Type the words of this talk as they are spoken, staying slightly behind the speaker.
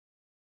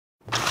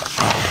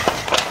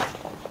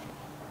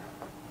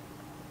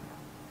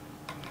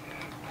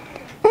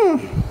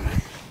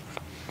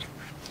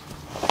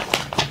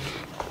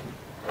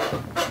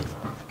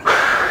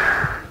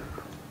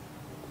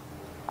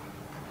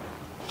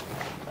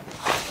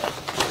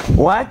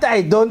What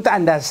I don't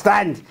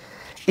understand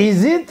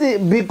is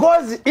it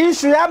because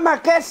issue ya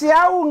makesi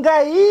ya unga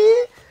hii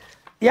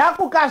ya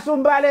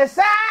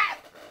kukasumbalesa,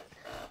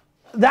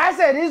 that's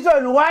a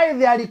reason why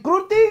they are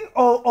recruiting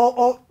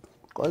or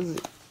cause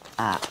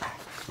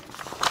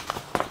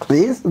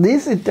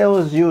this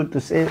tells you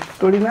to say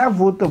tulina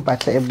vuto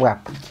patebu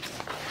hapa.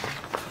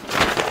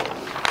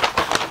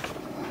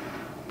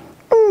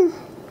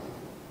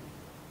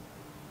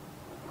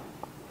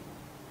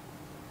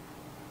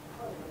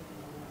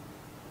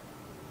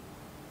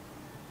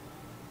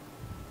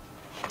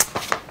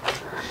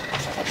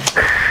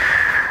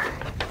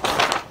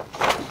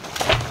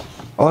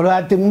 Or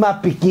I think my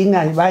picking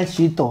and my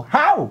shito.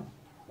 How?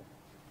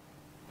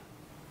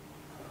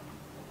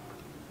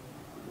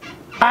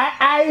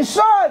 I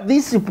saw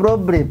this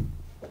problem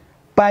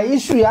by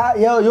issue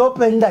you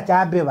open that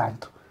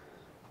want.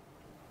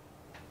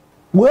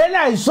 When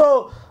I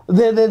saw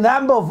the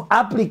number of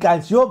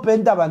applicants you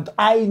opened that,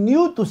 I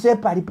knew to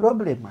separate the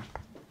problem.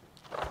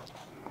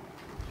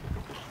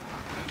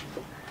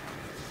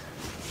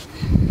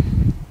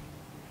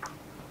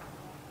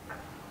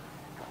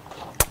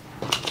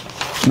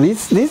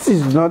 This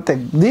is not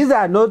these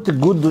are not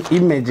good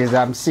images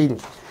I'm seeing.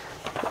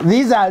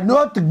 These are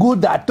not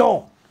good at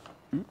all.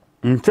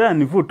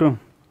 Mchani futo.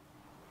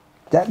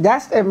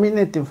 Just a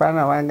minute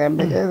mfana wanga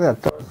mbele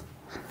to.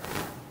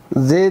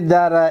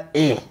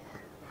 ZRA.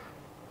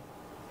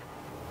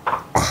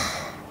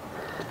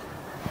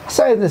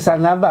 So it's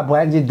another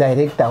branch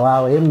director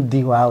wao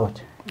MD wao.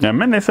 Yeah,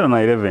 mene sio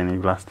na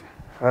 11 last.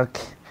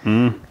 Okay.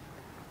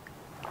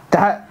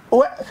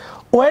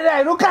 When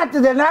I look at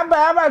the number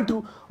I want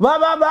to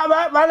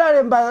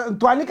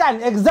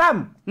an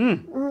exam.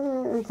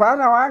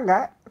 Fana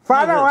wanga.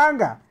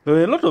 There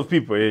are a lot of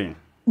people here.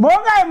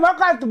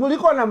 Monga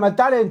tubuliko na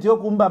matalent yo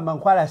kumba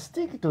mankwala,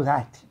 stick to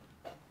that.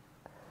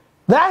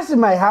 That's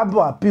my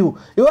humble appeal.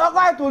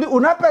 Iwaka tuli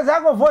unapeza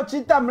yako for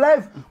cheatam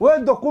life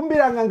wendo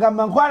kumbira nganga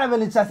mankwala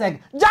velichasek.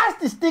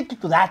 Just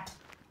stick to that.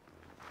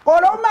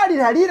 Koloma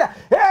liralira.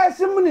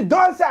 Simu ni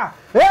donsa.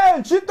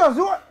 Chito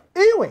zuwa.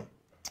 Iwe.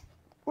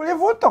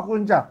 Ulivuto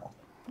kunjako.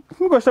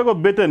 Mungu shako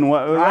beta ni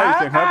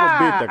right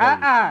hako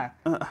beta.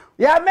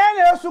 Ya mene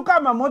yosuka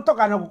mamoto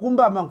kana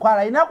kukumba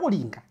mankwala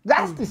inakulinga.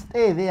 Just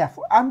stay there.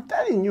 I'm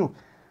telling you.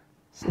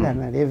 Sina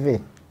na 11.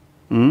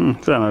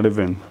 Sina na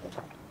 11.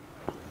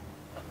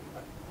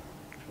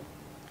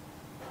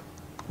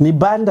 Ni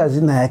banda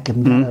zina yake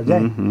mbana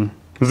jai.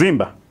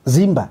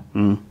 Zimba.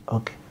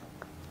 Okay.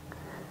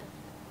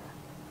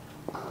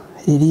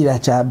 Ilira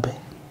chabe.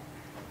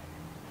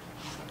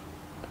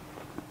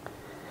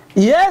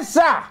 Yes,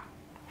 sir.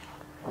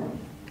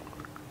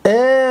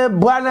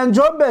 Bwana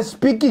Njombe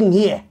speaking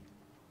here.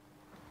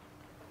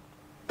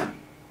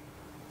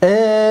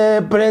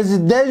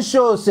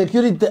 Presidential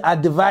Security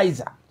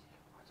Advisor.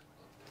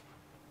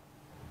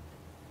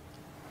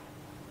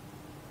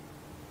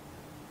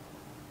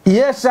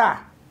 Yes, sir.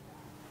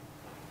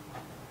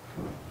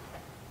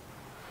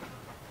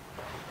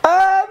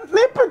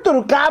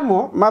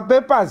 Nipiturukamo my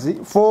papers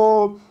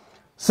for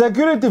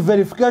security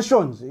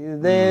verifications.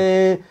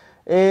 They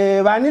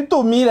need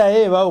to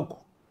mirror.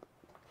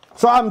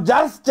 So I'm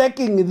just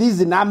checking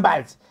these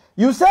numbers.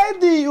 You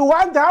said you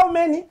want how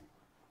many?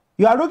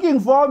 You are looking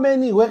for how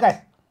many workers?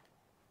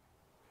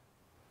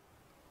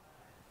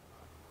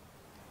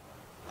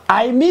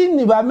 I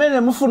mean, how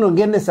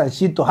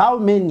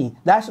many?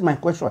 That's my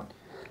question.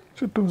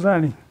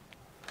 200.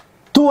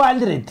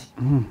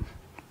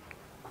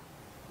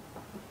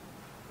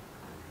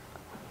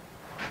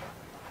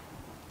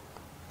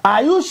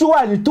 Are you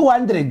sure it's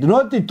 200,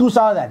 not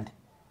 2,000?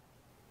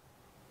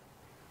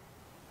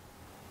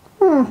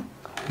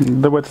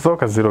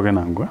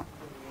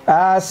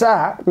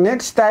 Sir,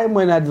 next time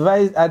when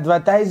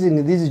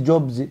advertising these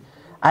jobs,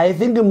 I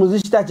think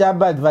Muzishita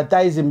Chaba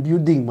advertising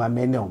building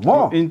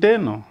more.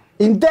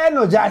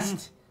 Internal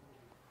just.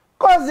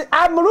 Because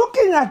I'm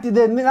looking at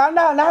the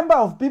number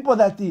of people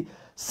that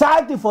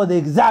sat for the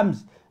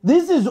exams.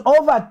 This is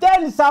over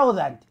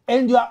 10,000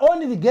 and you are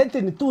only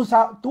getting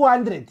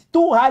 200.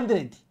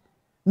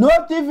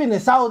 Not even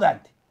 1,000.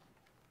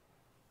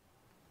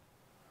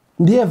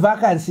 Dear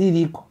vacancy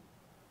Rico.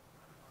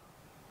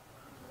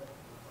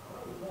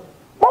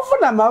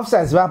 Often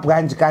officers were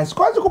branch cars.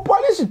 Because the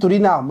police to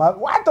now.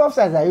 What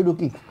officers are you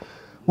looking for?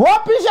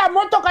 What pisha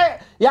motoka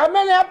ya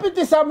mene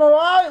apiti samo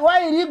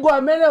why irigo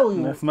amene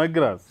uyu?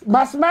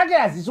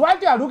 Masmagras is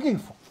what you are looking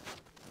for.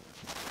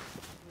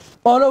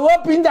 Or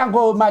what pinda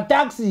go my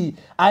taxi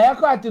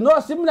ayako ati no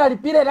similar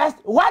period last.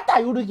 What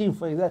are you looking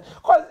for?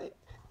 Because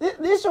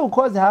this will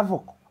cause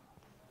havoc.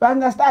 You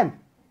understand?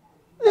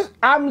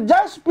 I'm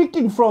just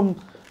speaking from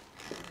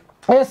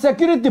a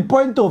security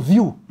point of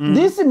view.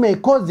 This may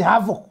cause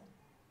havoc.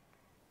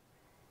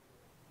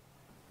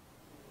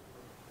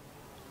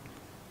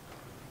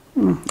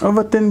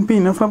 Over 10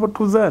 pin,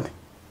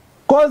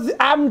 because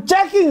I'm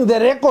checking the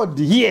record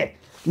here.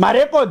 My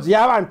records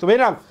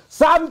here.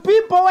 Some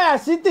people were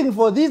sitting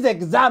for these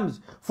exams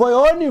for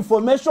your own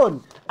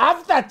information.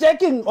 After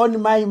checking on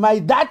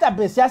my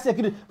database,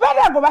 security.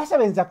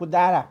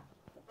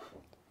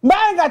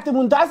 Mbangati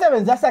muntu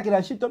asebenza sakira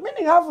ntchito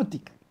meaning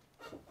avutika.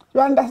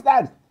 You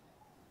understand?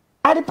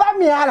 Alipa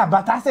miyala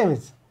but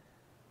asebenza.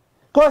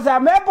 Because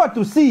I'm able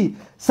to see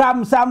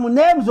some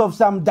names of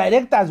some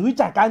directors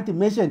which I can't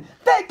mention.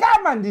 They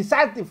come and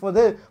decide for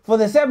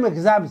the same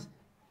exams.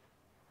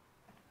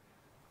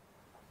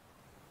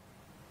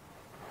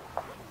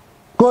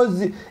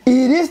 Because it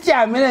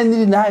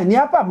ni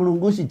hapa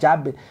mulungushi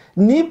chabe.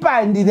 Nipa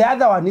and the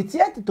other one, it's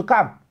yet to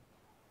come.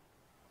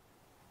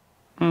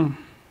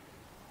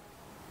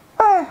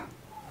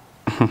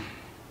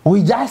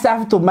 We just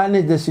have to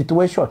manage the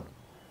situation.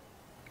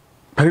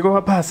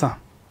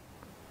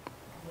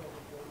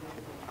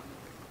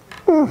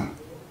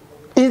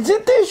 Is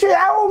it issue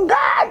ya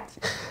unga?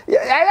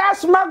 Ya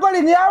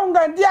smuggling ya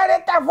unga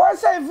diareta for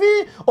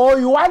CV or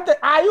you want?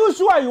 Are you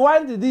sure you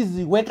want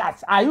these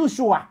workers? Are you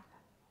sure?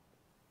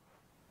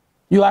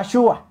 You are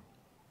sure?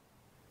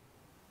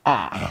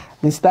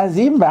 Mr.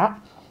 Zimba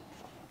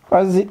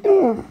was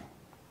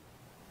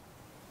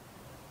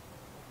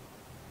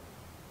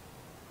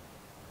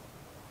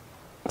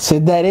it's a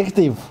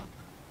directive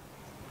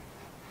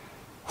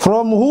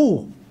from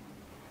who?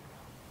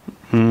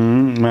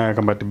 Who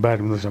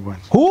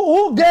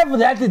gave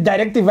that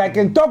directive? I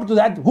can talk to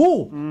that.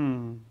 Who?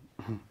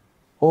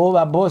 Oh,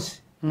 my boss.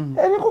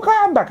 That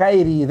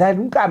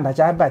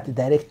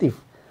directive.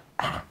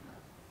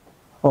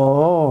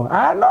 Oh,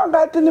 I know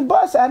that the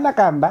boss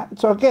anakamba.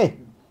 It's okay.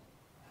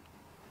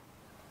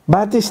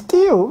 But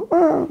still,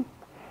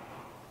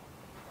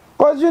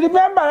 because you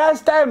remember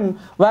last time,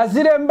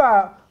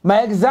 Waziremba,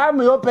 my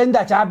exam opened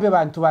that to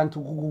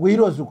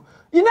Wirozu.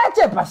 In a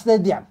Chepa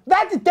Stadium.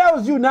 That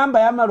tells you number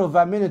of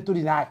a minute to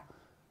deny.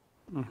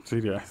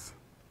 Serious.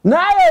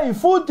 Now you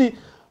footy.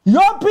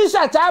 Your piece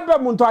at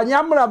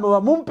Muntuanyamra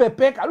Mumpe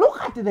Peka.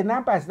 Look at the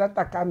numbers that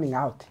are coming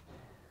out.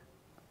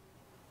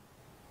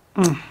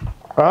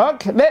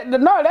 Okay. Let me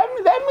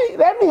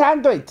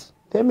handle it.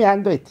 Let me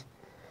handle it.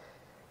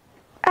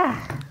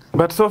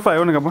 But so far,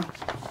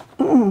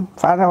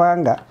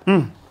 Fanawanga.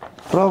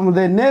 From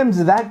the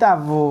names that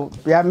have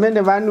many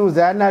Vanus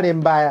and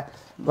Rembaya,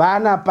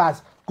 Vana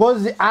Pass.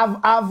 Because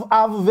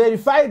I've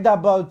verified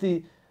about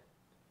the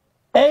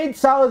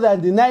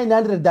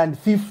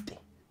 8,950.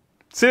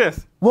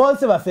 Serious?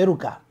 What's about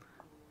Feruka?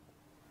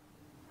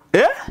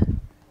 Yeah?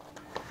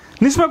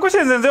 Nisma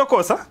questions in the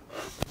course,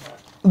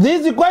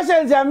 These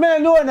questions are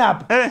made known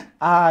up. Eh?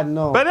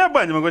 No. But they're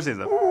bunch of questions.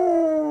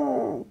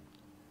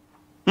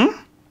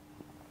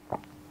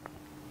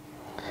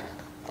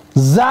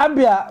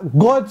 Zambia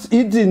got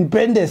its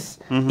independence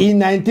in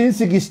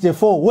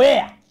 1964.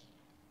 Where?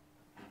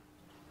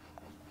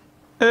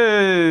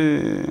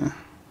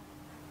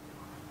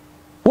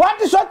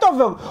 What sort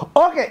of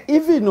okay,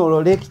 even no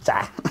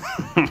lecture.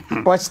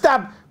 But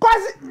stop.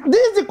 Because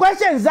these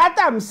questions that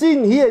I'm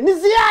seeing here, ni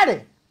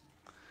ziare.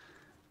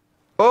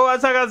 Oh,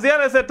 ataka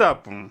ziare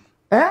setup.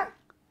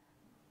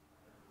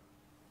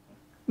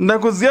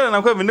 Ndakuziara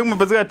na kwa vindu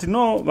kumepezeka ati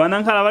no,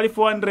 wanankala wali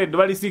 400,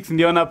 wali 6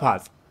 ndio na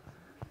pass.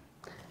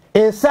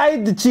 A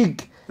side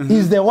chick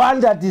is the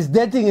one that is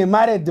dating a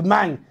married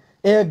man.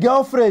 A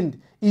girlfriend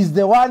is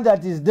the one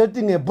that is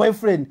dating a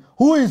boyfriend.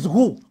 Who is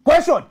who?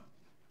 Question.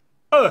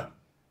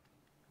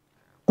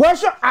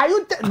 Question. Are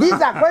you?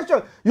 These are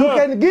questions you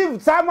can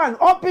give someone.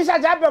 Oh, pisha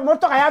jabe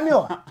moto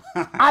kayamio.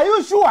 Are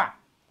you sure?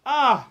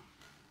 Now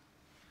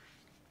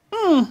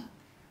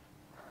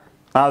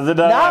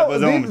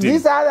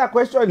these are the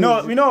questions.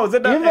 No, you know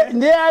that. Even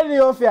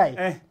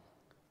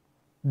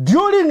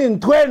during in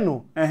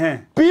Twenu,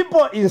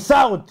 people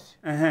insult.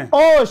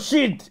 Oh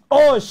shit!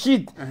 Oh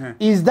shit!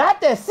 Is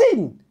that a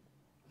sin?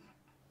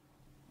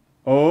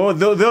 Oh,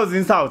 those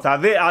insults, are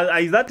they?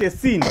 Is that a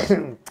sin?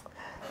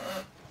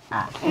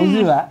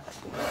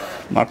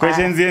 My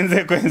questions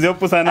yenze kwenye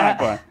opusana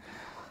kwa.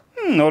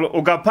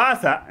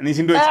 Ukapasa ni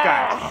shindo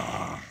chikali.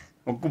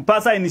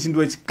 Ukupasa ni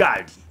shindo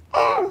chikali.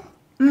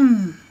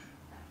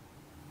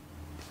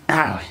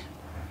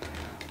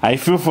 I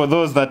feel for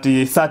those that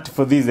sat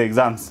for these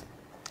exams.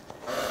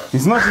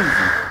 It's not easy.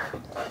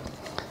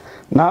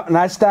 Now,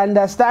 I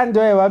understand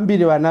why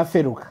wambili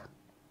wanaferuka.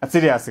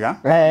 Serious, huh?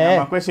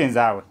 My questions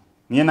are.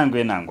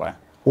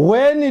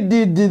 When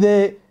did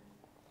the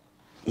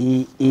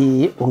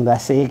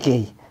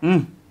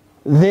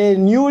the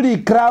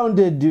newly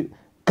crowned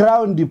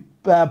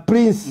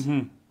prince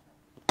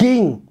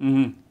king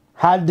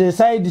had the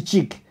side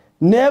chick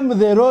name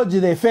the road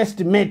they first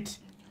met?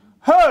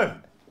 Hey!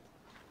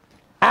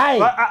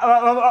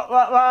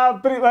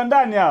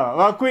 Wandani hawa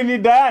wa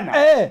Queen Diana.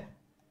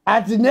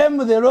 At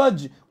name the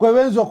road kwa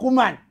wenzo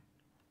kumani.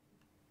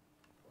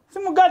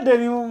 Simu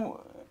garden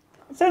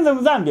senza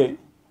Mzambia.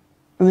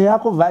 Ni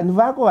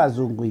vako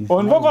wazungu hivi.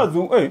 Ni vako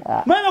wazungu.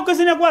 Mwana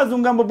kwesenya kwa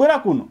wazungu ambo bwera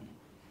kuno.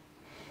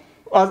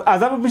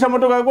 Azabu pisha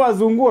motoka kwa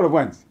wazungu olo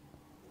kwanza.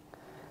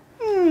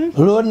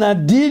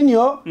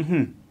 Ronaldinho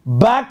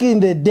back in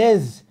the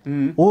days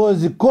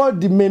was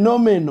called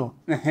Menomeno.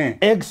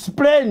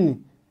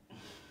 Explain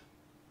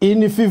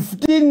in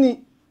 15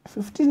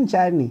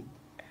 chani.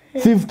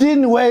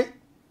 15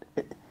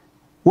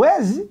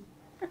 where's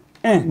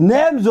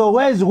Names of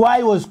ways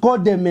why was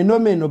called the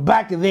Menomeno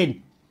back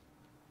then.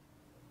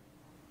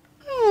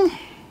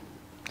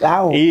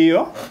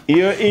 Iyo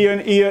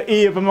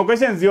pama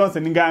questions yonse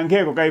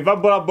ningankeko kaiva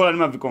bola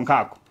nima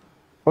vikonkako.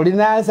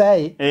 Ulina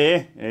answer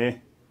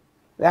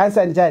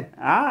answer ni chani?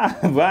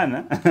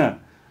 Bwana.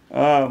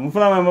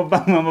 Mfuna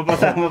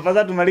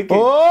mapasa tumalike.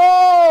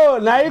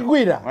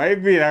 Naigwira.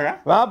 Waigwira ka?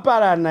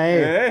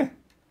 Vaparana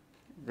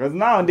Because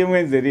now ndi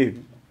mwenze rivi.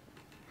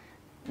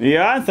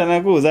 Iyo answer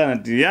nakuza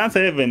nati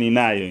answer even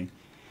inayo.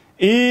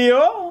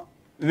 Iyo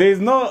there is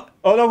no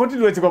olokuti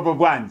lwechi kwa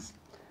popwanji.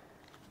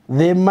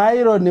 The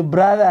Myron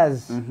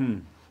brothers.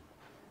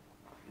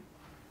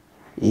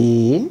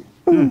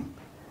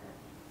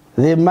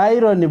 The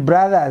Myron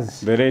brothers.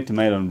 The late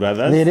Myron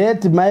brothers. The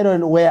late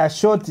Myron were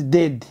shot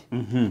dead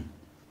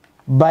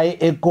by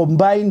a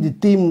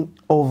combined team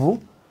of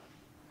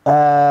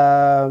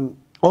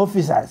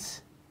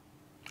officers.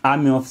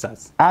 Army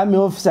officers. Army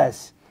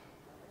officers.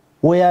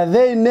 Were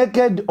they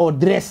naked or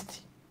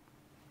dressed?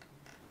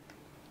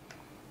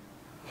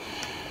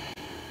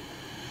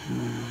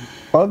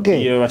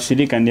 Okay.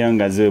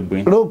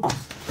 Look,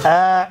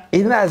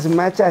 in as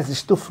much as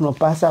stuff no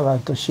passa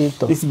vanto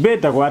shito. It's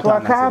better kwa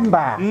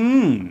Twakamba.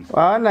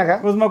 Waona ka?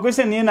 Because my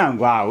question ni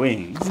nangu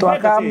awe.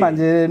 Twakamba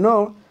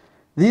no.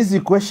 These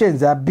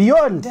questions are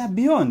beyond. They are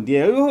beyond.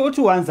 Yeah, what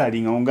you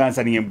answering? Unga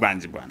answering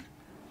ebwanji bwana.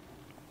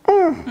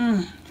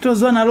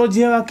 Tozona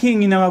loji wa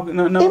king na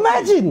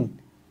Imagine.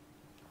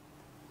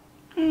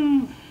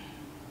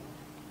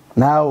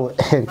 Now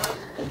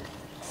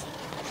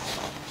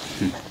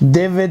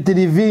David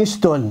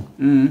Livingstone,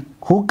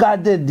 who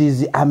carted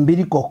this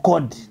umbilical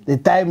cord, the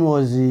time he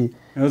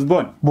was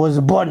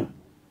born.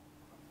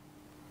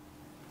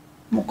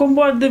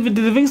 Mukombo David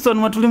Livingstone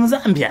matuli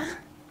Mzambia.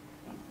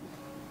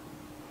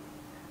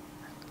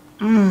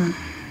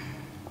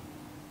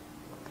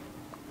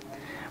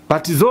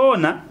 But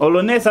zona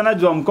olonesa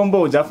najua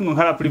mkombo ujafunga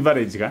nkala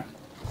privilege ka?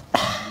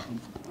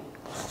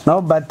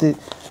 No, but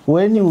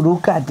when you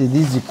look at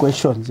these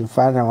questions,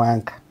 mfana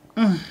wanka.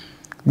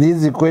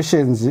 These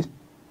questions, you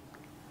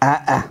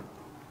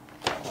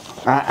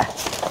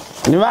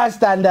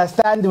must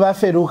understand what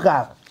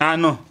Feruka.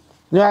 No.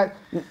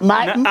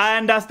 I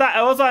understand. I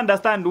also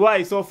understand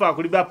why so far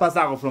could be a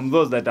passago from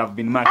those that have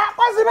been marked.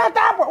 What's not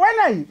up? When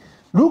I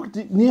looked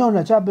near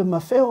the chabe, my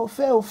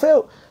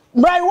fail.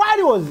 My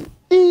worry was,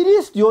 it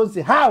is yours.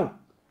 How?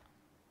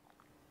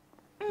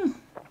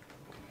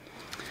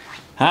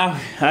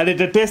 I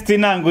did a test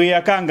in Angu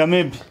Yakanga,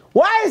 maybe.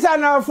 Why is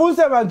an our full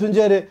servant to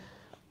Jerry?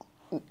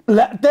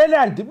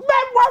 Tenant,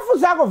 what for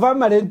Sako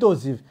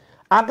Vamarentos?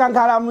 I can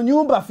call a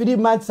munyumba 3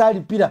 months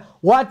side Peter.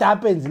 What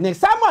happens next?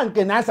 Someone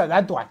can answer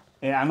that one.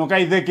 I'm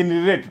okay, they can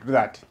relate to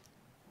that.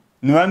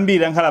 Nuambi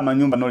and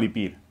Halamanyumba no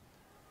repeal.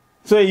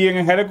 So you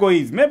can have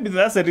is maybe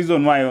that's the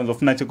reason why on the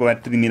Fnacho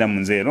at 3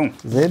 million zero.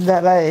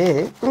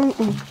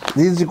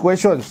 These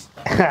questions.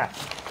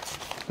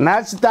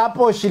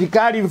 Nachitapo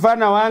Shirikari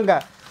Mfana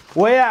Wanga,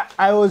 where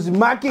I was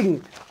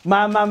marking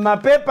my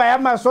paper,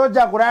 I'm a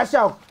soldier,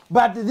 Kurasha.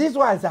 But these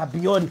ones are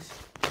beyond.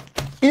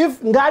 If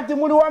ngati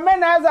muri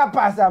wamena aza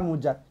pasa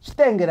muja,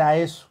 chitengera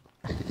Yesu.